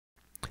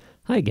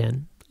Hi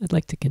again. I'd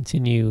like to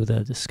continue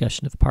the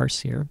discussion of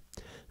Parse here.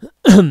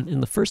 In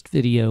the first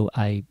video,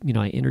 I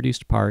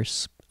introduced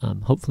Parse.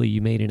 Hopefully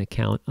you made an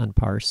account on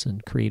Parse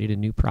and created a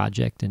new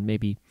project and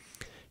maybe,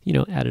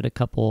 added a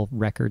couple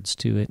records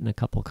to it and a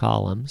couple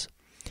columns.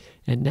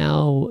 And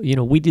now,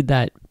 we did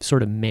that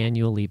sort of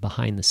manually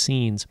behind the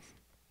scenes.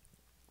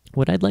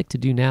 What I'd like to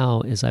do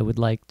now is I would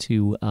like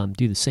to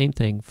do the same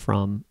thing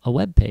from a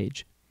web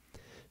page.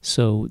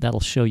 So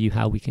that'll show you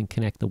how we can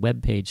connect the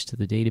web page to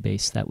the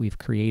database that we've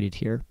created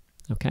here,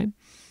 okay?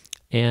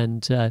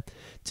 And to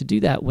do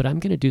that, what I'm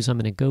going to do is I'm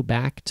going to go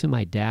back to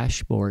my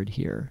dashboard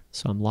here.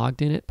 So I'm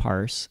logged in at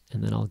Parse,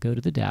 and then I'll go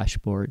to the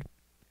dashboard.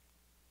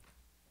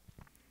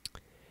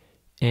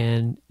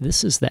 And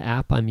this is the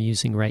app I'm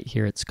using right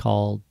here. It's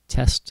called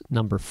test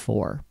number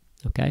 4,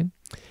 okay?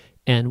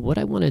 And what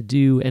I want to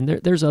do, and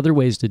there's other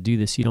ways to do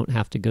this. You don't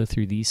have to go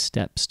through these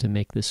steps to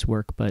make this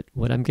work, but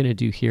what I'm going to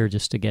do here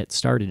just to get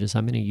started is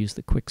I'm going to use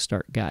the Quick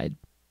Start guide,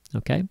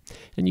 okay?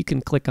 And you can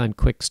click on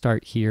Quick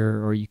Start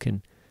here, or you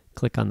can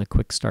click on the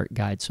Quick Start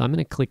guide. So I'm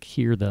going to click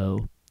here,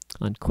 though,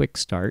 on Quick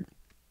Start,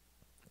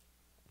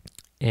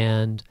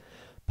 and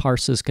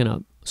Parse is going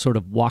to sort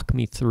of walk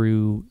me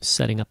through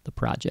setting up the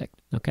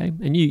project, okay?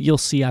 And you'll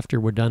see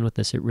after we're done with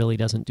this, it really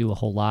doesn't do a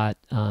whole lot.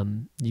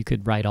 You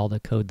could write all the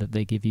code that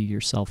they give you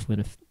yourself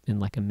in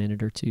like a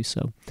minute or two,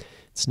 so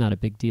it's not a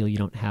big deal. You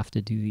don't have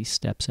to do these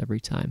steps every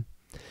time.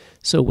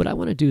 So what I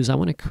want to do is I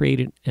want to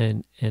create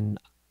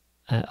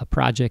a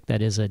project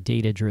that is a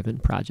data-driven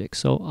project.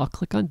 So I'll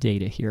click on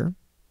Data here,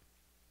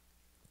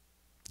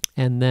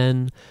 and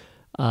then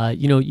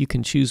you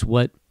can choose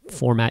what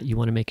format you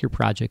want to make your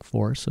project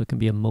for. So it can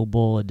be a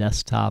mobile, a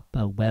desktop,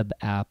 a web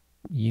app,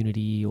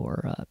 Unity,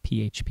 or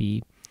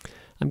PHP.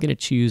 I'm going to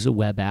choose a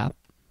web app.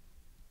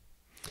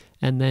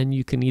 And then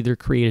you can either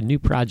create a new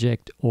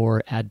project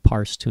or add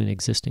Parse to an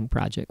existing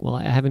project. Well,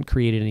 I haven't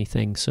created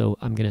anything, so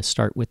I'm going to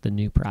start with the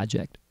new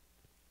project.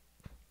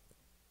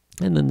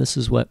 And then this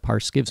is what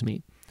Parse gives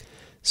me.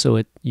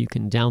 So you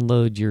can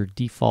download your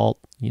default,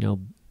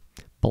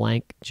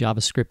 blank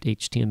JavaScript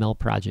HTML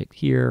project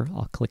here.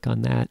 I'll click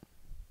on that,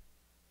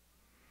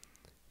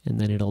 and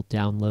then it'll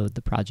download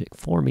the project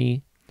for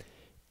me,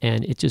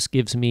 and it just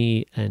gives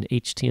me an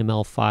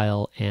HTML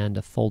file and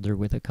a folder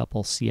with a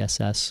couple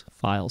CSS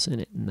files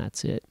in it, and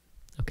that's it,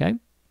 okay?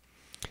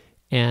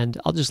 And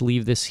I'll just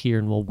leave this here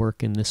and we'll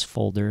work in this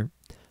folder.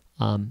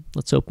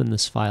 Let's open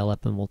this file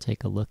up and we'll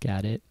take a look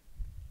at it.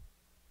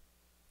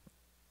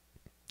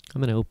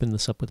 I'm going to open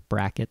this up with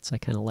brackets. I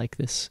kind of like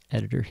this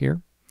editor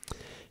here.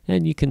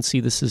 And you can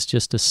see this is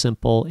just a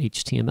simple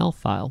HTML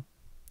file,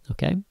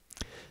 okay?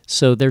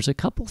 So there's a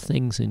couple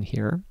things in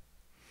here.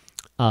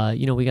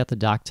 We got the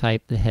doc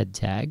type, the head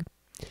tag,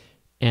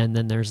 and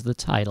then there's the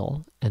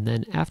title. And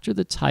then after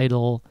the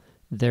title,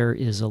 there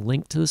is a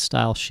link to the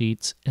style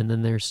sheets, and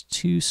then there's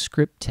 2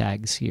 script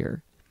tags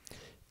here.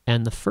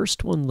 And the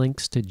first one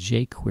links to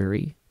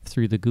jQuery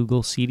through the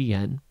Google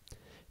CDN,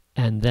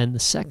 and then the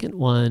second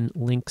one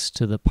links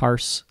to the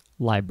Parse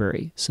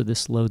library. So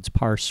this loads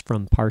Parse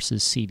from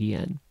Parse's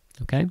CDN,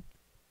 okay?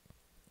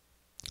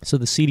 So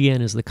the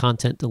CDN is the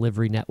Content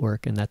Delivery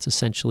Network, and that's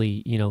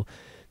essentially,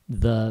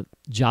 the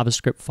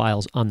JavaScript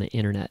files on the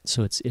internet.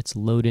 So it's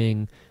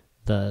loading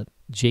the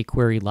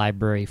jQuery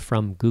library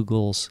from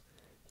Google's,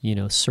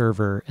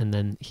 server, and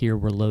then here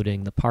we're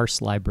loading the Parse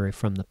library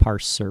from the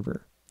Parse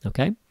server,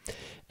 okay?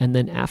 And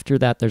then after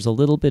that, there's a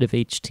little bit of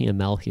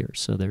HTML here.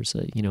 So there's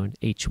an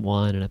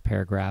H1 and a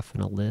paragraph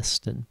and a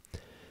list and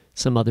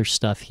some other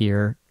stuff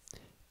here.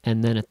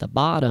 And then at the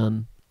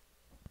bottom,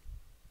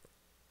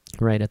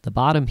 right at the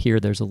bottom here,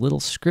 there's a little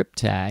script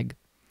tag,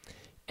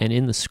 and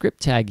in the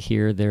script tag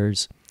here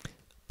there's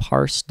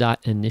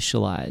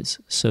parse.initialize.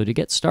 So to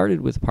get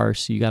started with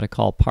Parse, you got to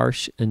call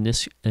parse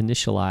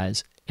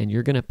initialize, and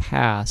you're going to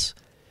pass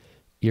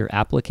your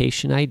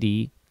application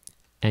ID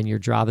and your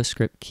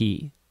JavaScript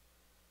key,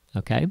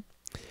 okay?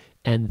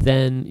 And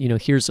then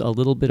here's a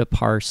little bit of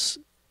Parse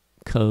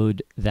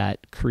code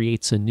that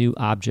creates a new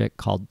object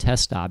called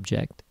test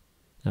object.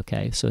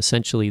 Okay, so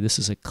essentially this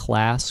is a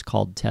class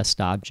called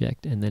test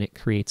object, and then it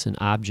creates an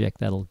object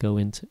that'll go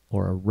into,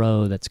 or a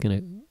row that's going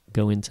to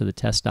go into the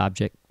test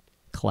object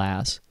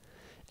class,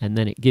 and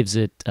then it gives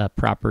it a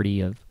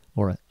property of,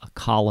 or a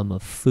column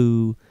of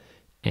foo,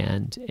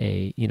 and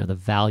the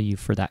value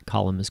for that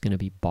column is going to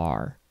be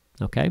bar.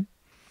 Okay,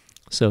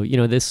 so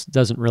this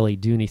doesn't really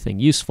do anything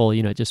useful.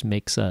 It just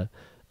makes a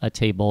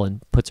table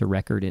and puts a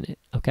record in it.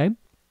 Okay,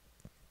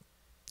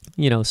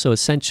 so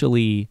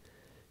essentially,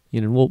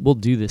 we'll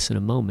do this in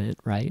a moment,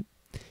 right?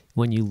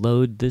 When you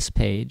load this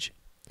page,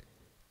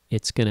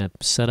 it's going to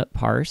set up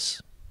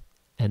Parse,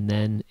 and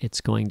then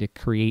it's going to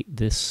create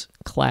this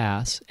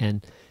class.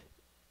 And,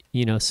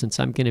 since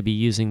I'm going to be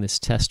using this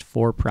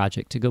test4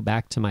 project, to go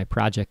back to my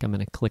project, I'm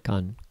going to click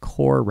on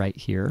Core right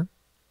here.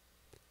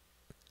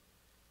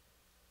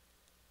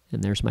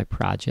 And there's my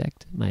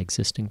project, my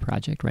existing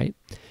project, right?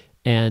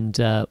 And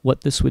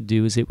what this would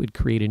do is it would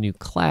create a new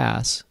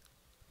class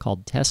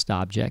called test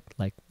object,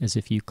 like as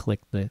if you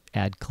click the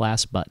add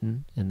class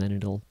button, and then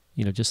it'll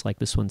just like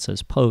this one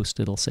says post,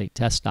 it'll say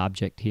test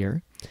object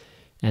here.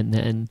 And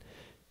then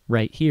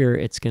right here,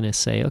 it's going to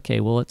say, okay,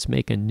 well, let's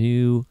make a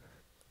new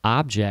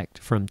object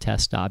from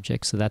test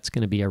object. So that's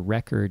going to be a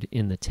record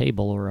in the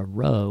table or a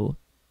row,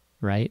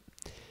 right?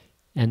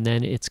 And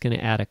then it's going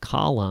to add a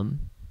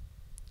column.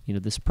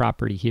 This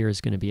property here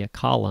is going to be a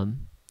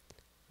column,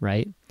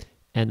 right?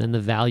 And then the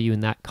value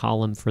in that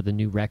column for the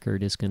new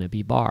record is going to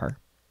be bar,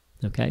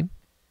 okay?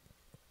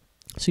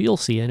 So you'll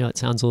see, I know it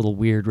sounds a little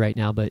weird right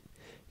now, but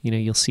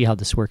you'll see how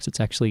this works.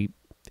 It's actually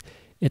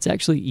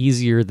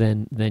easier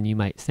than you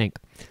might think.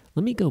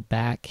 Let me go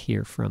back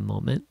here for a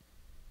moment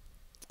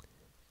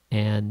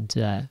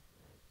and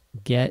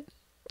get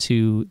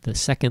to the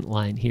second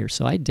line here.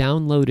 So I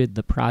downloaded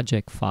the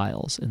project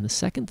files, and the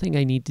second thing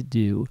I need to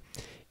do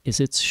is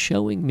it's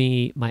showing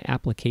me my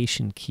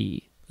application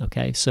key,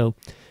 okay? So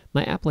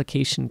my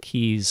application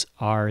keys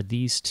are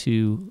these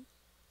two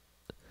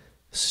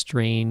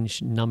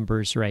strange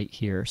numbers right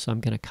here. So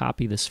I'm going to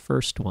copy this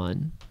first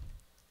one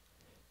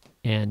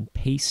and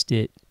paste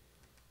it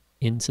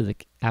into the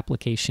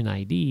application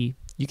ID.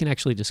 You can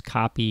actually just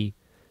copy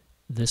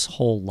this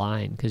whole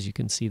line because you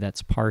can see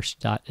that's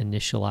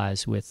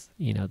parse.initialize with,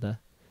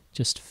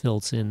 just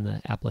fills in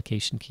the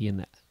application key and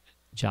the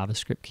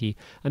JavaScript key.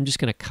 I'm just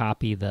going to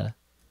copy the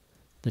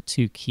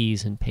two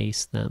keys and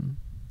paste them.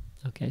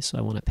 Okay, so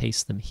I want to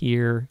paste them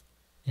here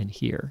and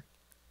here.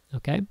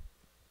 Okay?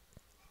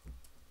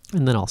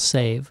 And then I'll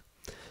save.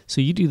 So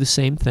you do the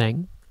same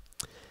thing.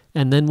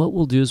 And then what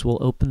we'll do is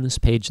we'll open this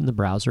page in the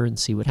browser and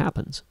see what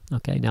happens.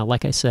 Okay, now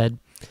like I said,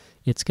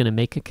 it's going to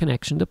make a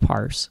connection to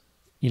Parse.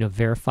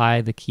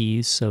 Verify the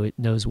keys so it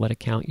knows what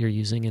account you're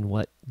using and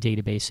what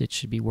database it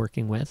should be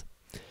working with.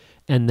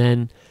 And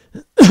then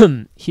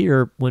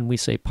here, when we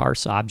say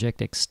parse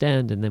object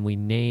extend and then we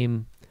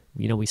name,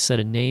 we set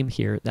a name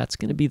here, that's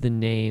going to be the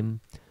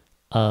name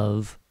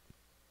of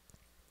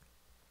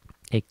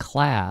a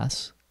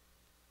class,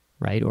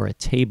 right, or a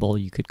table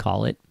you could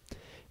call it.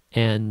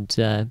 And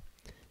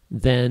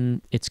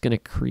then it's going to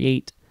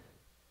create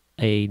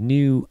a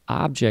new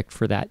object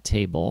for that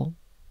table,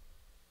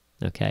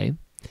 okay?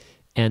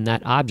 And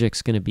that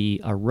object's going to be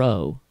a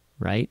row,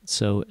 right?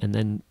 So, and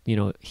then,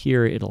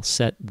 here it'll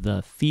set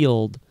the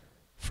field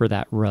for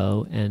that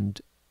row and,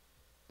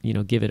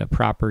 give it a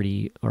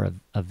property or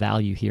a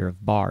value here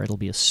of bar. It'll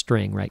be a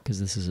string, right? Because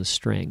this is a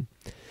string.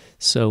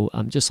 So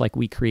just like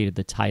we created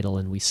the title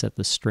and we set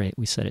the string,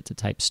 we set it to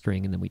type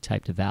string and then we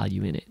typed a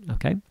value in it,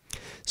 okay?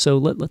 So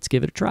let's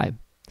give it a try.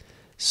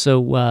 So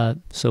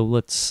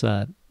let's,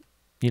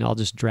 I'll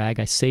just drag.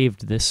 I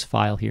saved this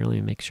file here. Let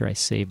me make sure I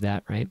saved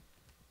that, right?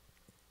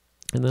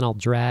 And then I'll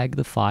drag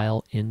the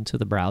file into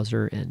the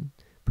browser and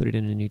put it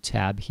in a new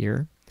tab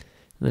here.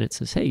 And then it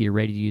says, hey, you're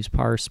ready to use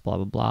parse, blah,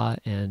 blah, blah.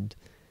 And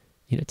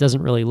it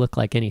doesn't really look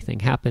like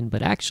anything happened,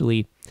 but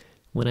actually,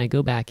 when I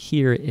go back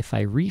here, if I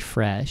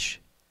refresh,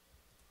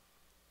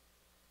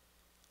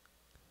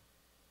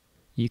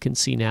 you can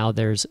see now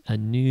there's a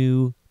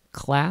new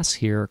class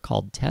here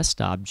called test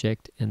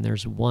object, and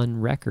there's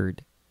one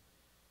record.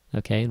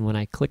 Okay, and when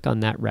I click on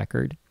that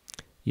record,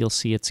 you'll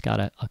see it's got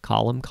a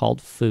column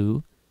called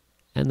foo,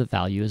 and the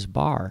value is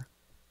bar.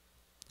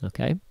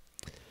 Okay,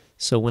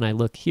 so when I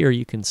look here,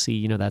 you can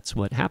see, that's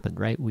what happened,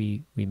 right?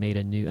 We made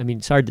a new. I mean,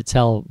 it's hard to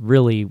tell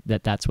really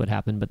that that's what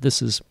happened, but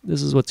this is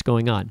what's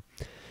going on.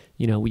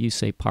 You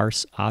say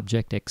parse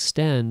object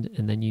extend,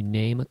 and then you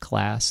name a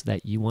class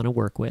that you want to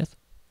work with,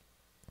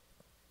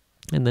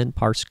 and then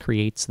Parse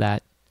creates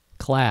that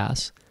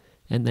class.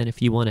 And then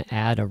if you want to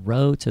add a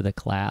row to the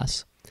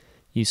class,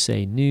 you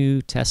say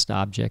new test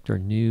object or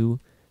new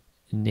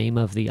name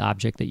of the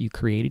object that you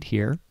created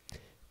here,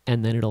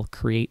 and then it'll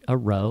create a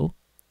row.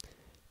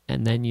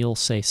 And then you'll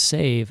say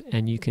save,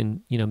 and you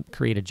can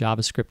create a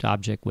JavaScript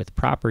object with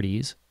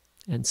properties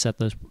and set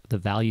the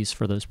values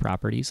for those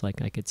properties.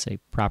 Like I could say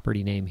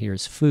property name here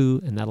is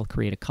foo, and that'll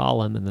create a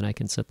column, and then I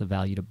can set the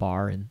value to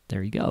bar, and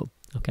there you go.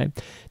 Okay.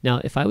 Now,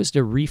 if I was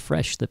to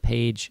refresh the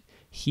page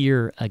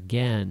here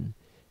again,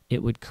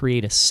 it would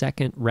create a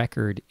second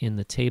record in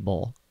the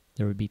table.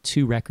 There would be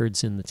two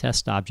records in the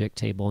test object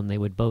table, and they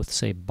would both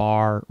say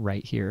bar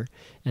right here.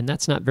 And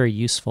that's not very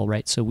useful,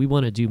 right? So we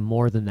want to do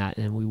more than that,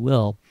 and we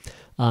will.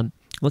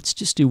 Let's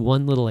just do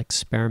one little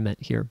experiment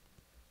here.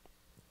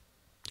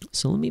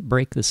 So let me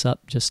break this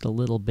up just a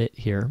little bit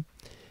here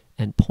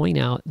and point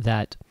out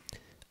that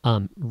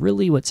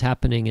really what's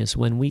happening is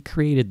when we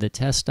created the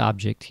test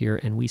object here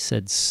and we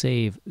said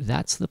save,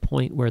 that's the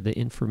point where the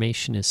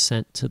information is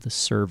sent to the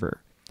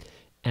server.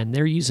 And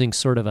they're using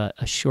sort of a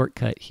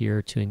shortcut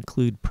here to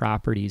include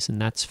properties, and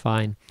that's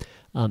fine.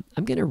 I'm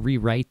going to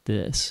rewrite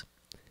this,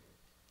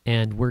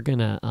 and we're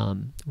gonna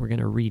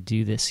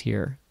redo this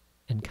here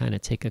and kind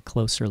of take a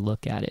closer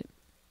look at it.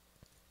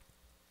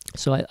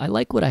 So I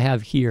like what I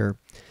have here,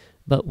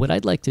 but what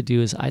I'd like to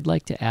do is I'd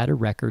like to add a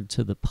record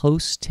to the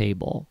post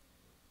table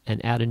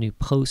and add a new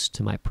post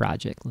to my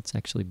project. Let's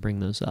actually bring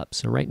those up.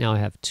 So right now I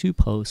have two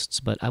posts,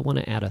 but I want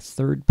to add a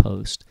third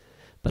post,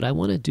 but I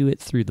want to do it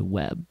through the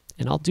web.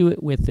 And I'll do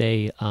it with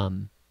a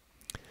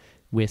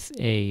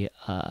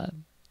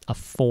a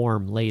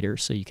form later,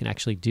 so you can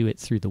actually do it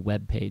through the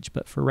web page.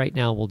 But for right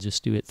now, we'll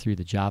just do it through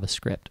the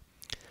JavaScript.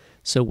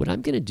 So what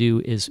I'm going to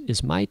do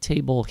is my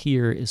table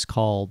here is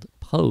called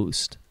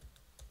post.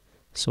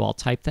 So I'll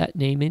type that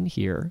name in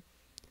here.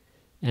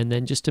 And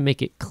then just to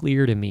make it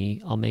clear to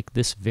me, I'll make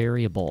this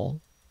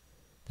variable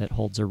that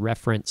holds a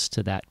reference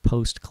to that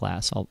post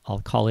class.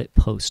 I'll call it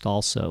post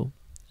also,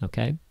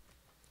 okay?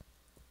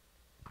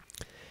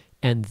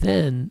 And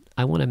then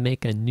I want to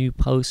make a new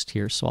post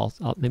here, so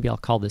maybe I'll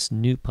call this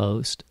new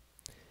post.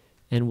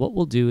 And what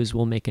we'll do is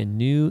we'll make a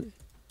new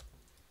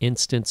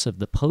instance of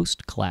the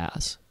post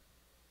class,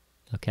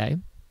 okay?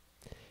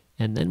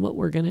 And then what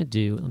we're going to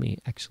do, let me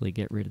actually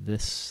get rid of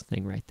this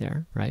thing right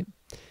there, right?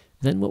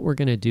 Then what we're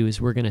going to do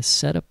is we're going to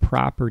set a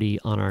property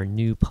on our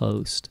new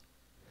post.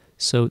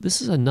 So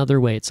this is another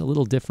way. It's a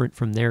little different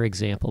from their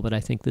example, but I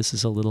think this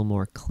is a little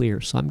more clear.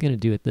 So I'm going to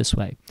do it this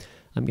way.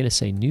 I'm going to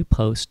say new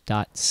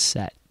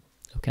post.set,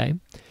 okay?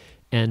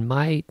 And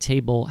my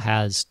table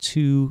has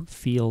two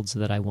fields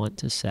that I want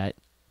to set,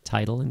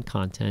 title and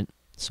content.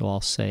 So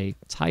I'll say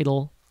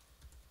title,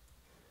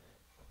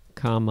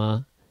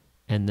 comma,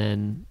 and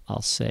then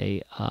I'll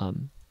say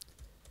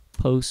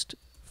post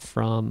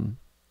from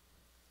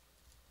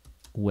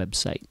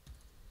website.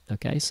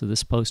 Okay, so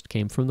this post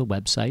came from the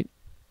website.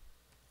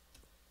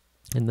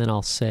 And then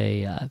I'll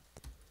say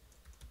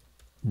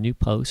new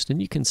post,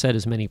 and you can set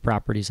as many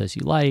properties as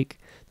you like.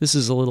 This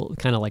is a little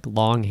kind of like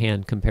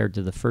longhand compared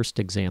to the first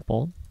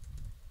example,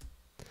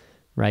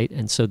 right?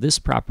 And so this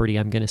property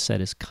I'm going to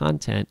set as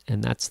content,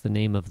 and that's the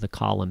name of the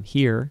column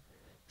here.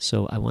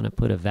 So I want to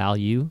put a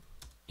value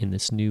in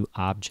this new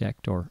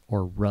object or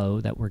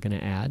row that we're going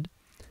to add.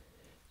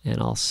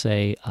 And I'll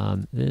say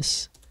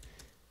this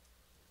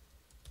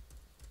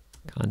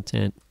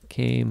content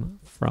came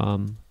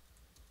from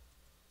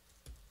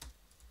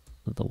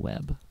the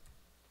web.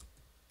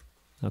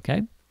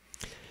 Okay?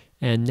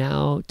 And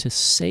now to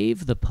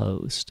save the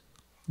post,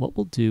 what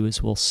we'll do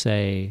is we'll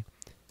say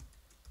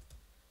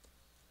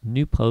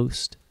new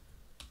post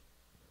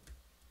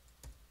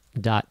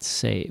dot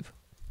save.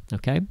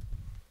 Okay?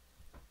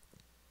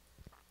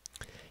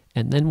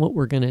 And then what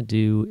we're going to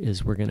do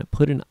is we're going to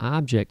put an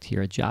object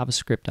here, a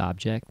JavaScript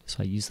object. So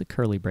I use the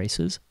curly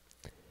braces.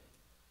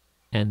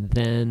 And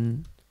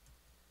then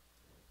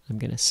I'm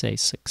going to say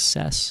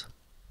success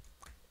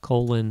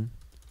colon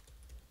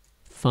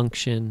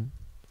function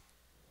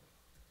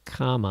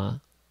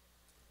comma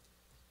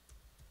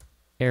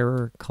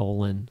error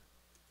colon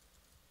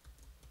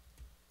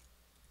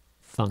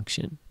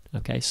function.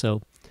 Okay,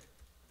 so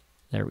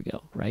there we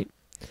go, right?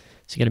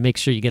 So you got to make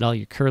sure you get all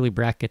your curly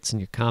brackets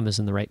and your commas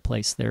in the right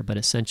place there, but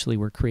essentially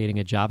we're creating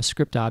a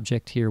JavaScript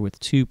object here with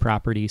two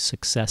properties,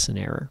 success and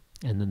error.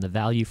 And then the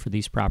value for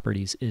these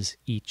properties is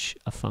each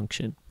a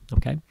function,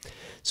 okay?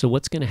 So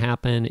what's going to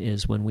happen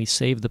is when we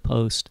save the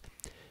post,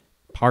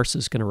 Parse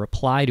is going to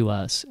reply to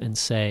us and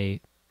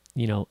say,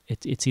 you know,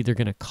 it's either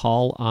going to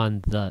call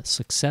on the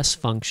success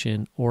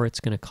function or it's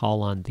going to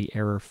call on the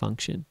error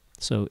function.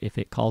 So if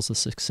it calls the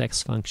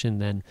success function,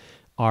 then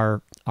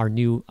our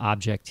new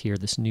object here,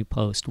 this new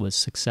post, was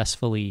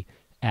successfully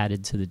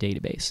added to the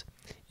database.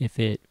 If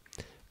it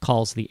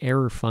calls the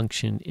error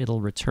function,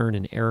 it'll return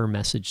an error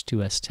message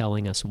to us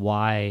telling us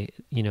why,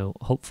 you know,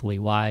 hopefully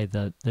why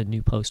the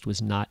new post was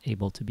not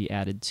able to be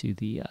added to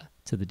the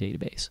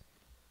database.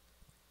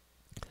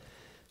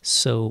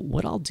 So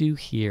what I'll do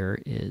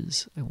here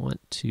is I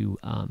want to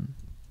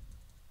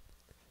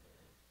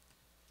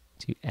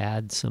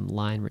add some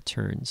line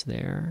returns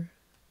there.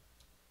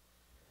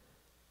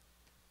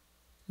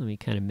 Let me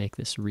kind of make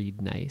this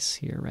read nice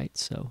here, right?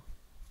 So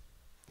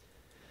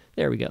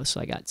there we go. So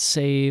I got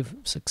save,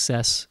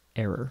 success,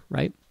 error,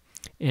 right?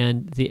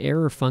 And the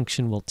error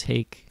function will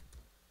take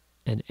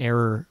an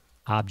error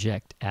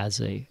object as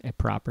a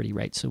property,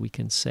 right? So we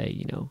can say,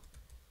 you know,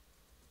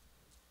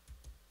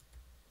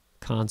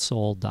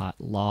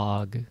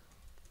 console.log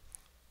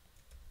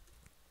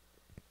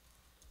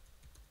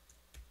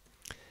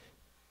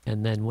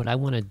and then what I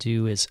want to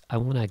do is I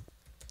want to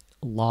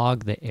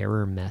log the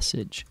error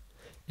message.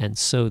 And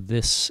so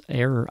this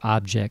error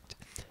object,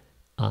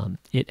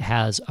 it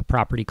has a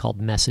property called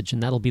message,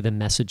 and that'll be the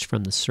message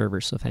from the server.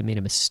 So if I made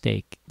a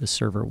mistake, the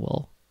server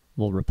will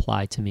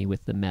reply to me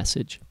with the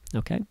message.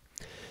 Okay?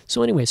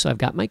 So anyway, so I've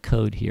got my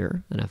code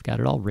here, and I've got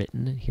it all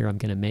written. And here I'm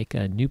going to make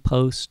a new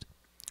post.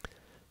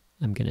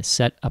 I'm going to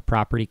set a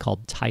property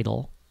called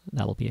title.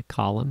 That'll be a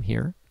column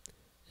here,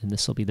 and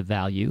this will be the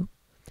value.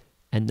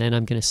 And then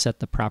I'm going to set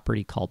the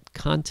property called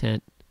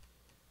content,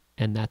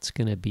 and that's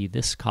going to be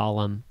this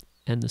column,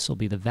 and this will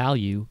be the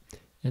value.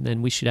 And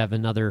then we should have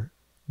another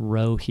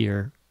row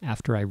here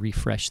after I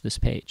refresh this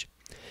page.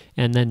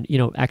 And then, you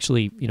know,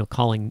 actually, you know,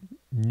 calling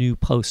new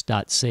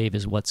post.save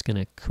is what's going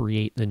to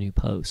create the new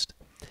post,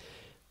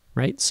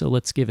 right? So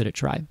let's give it a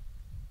try.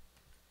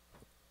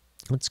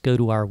 Let's go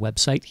to our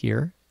website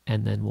here,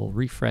 and then we'll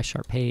refresh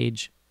our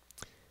page.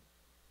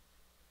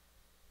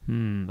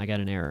 I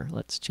got an error.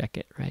 Let's check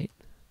it, right?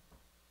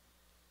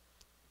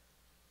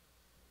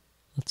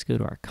 Let's go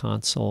to our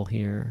console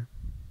here.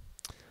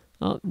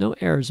 Oh, no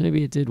errors.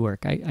 Maybe it did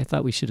work. I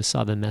thought we should have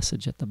saw the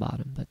message at the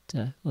bottom,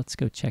 but let's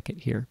go check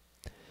it here.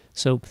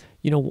 So,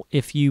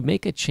 if you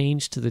make a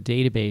change to the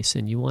database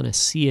and you want to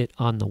see it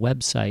on the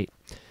website,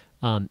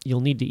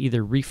 you'll need to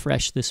either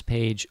refresh this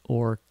page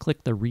or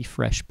click the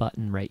refresh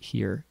button right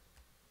here.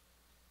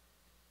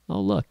 Oh,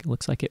 look, it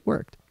looks like it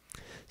worked.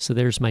 So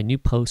there's my new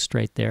post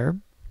right there.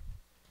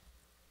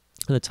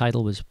 The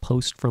title was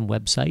Post from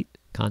Website.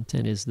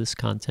 Content is this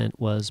content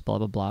was blah,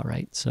 blah, blah,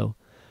 right? So,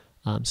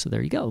 so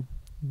there you go.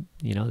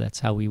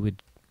 That's how we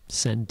would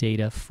send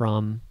data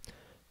from,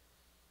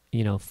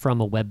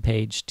 from a web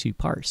page to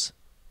Parse.